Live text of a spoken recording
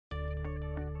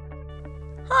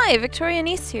Hi, Victoria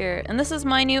Nice here, and this is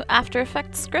my new After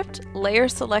Effects script, Layer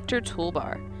Selector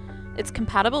toolbar. It's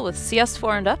compatible with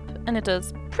CS4 and up, and it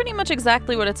does pretty much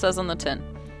exactly what it says on the tin.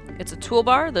 It's a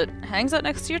toolbar that hangs out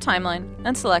next to your timeline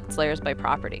and selects layers by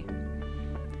property.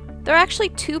 There are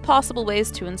actually two possible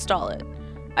ways to install it,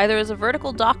 either as a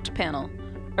vertical docked panel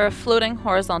or a floating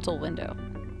horizontal window.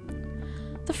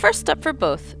 The first step for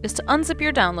both is to unzip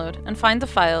your download and find the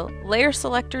file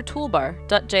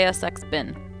layerselectortoolbar.jsx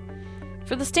bin.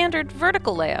 For the standard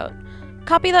vertical layout,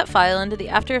 copy that file into the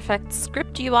After Effects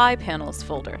Script UI Panels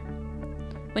folder.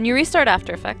 When you restart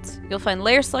After Effects, you'll find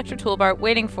Layer Selector Toolbar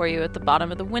waiting for you at the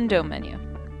bottom of the Window menu.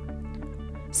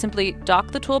 Simply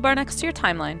dock the toolbar next to your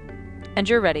timeline, and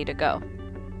you're ready to go.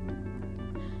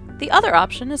 The other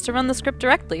option is to run the script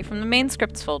directly from the main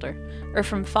scripts folder, or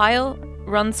from File,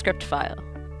 Run Script File.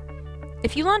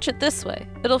 If you launch it this way,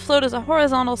 it'll float as a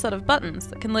horizontal set of buttons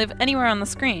that can live anywhere on the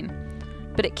screen,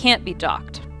 but it can't be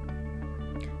docked.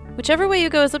 Whichever way you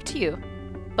go is up to you,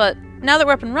 but now that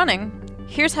we're up and running,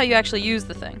 here's how you actually use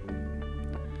the thing.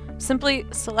 Simply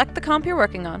select the comp you're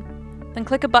working on, then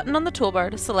click a button on the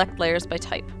toolbar to select layers by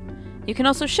type. You can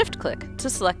also shift-click to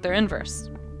select their inverse.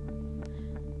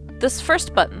 This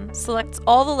first button selects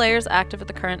all the layers active at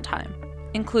the current time,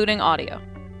 including audio.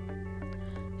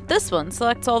 This one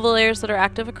selects all the layers that are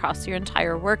active across your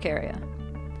entire work area.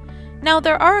 Now,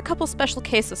 there are a couple special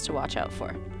cases to watch out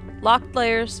for: locked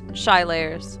layers, shy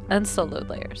layers, and soloed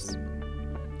layers.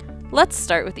 Let's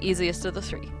start with the easiest of the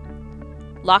three.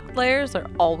 Locked layers are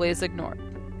always ignored.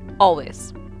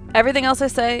 Always. Everything else I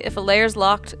say, if a layer's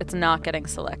locked, it's not getting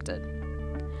selected.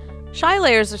 Shy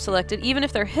layers are selected even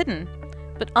if they're hidden,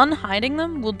 but unhiding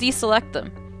them will deselect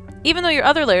them, even though your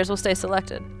other layers will stay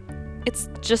selected. It's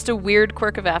just a weird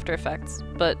quirk of After Effects,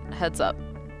 but heads up.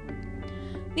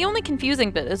 The only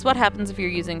confusing bit is what happens if you're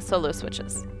using solo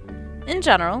switches. In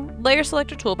general, Layer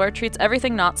Selector Toolbar treats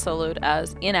everything not soloed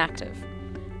as inactive.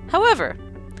 However,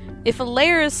 if a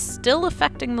layer is still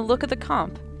affecting the look of the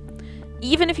comp,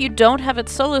 even if you don't have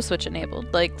its solo switch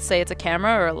enabled, like say it's a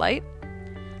camera or a light,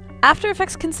 After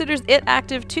Effects considers it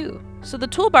active too, so the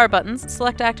toolbar buttons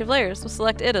Select Active Layers will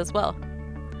select it as well.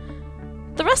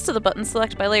 The rest of the buttons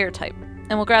select by layer type,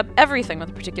 and will grab everything with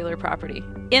a particular property,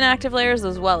 inactive layers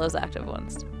as well as active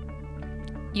ones.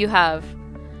 You have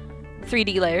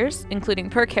 3D layers, including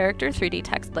per character 3D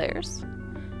text layers,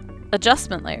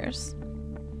 adjustment layers,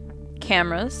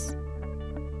 cameras,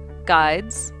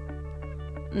 guides,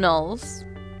 nulls,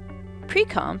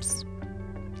 pre-comps,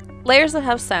 layers that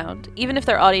have sound, even if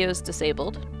their audio is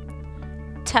disabled,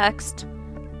 text,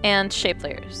 and shape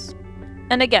layers.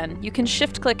 And again, you can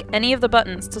shift-click any of the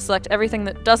buttons to select everything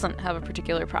that doesn't have a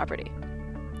particular property.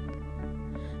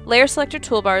 Layer Selector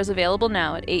Toolbar is available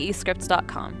now at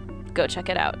aescripts.com. Go check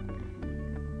it out.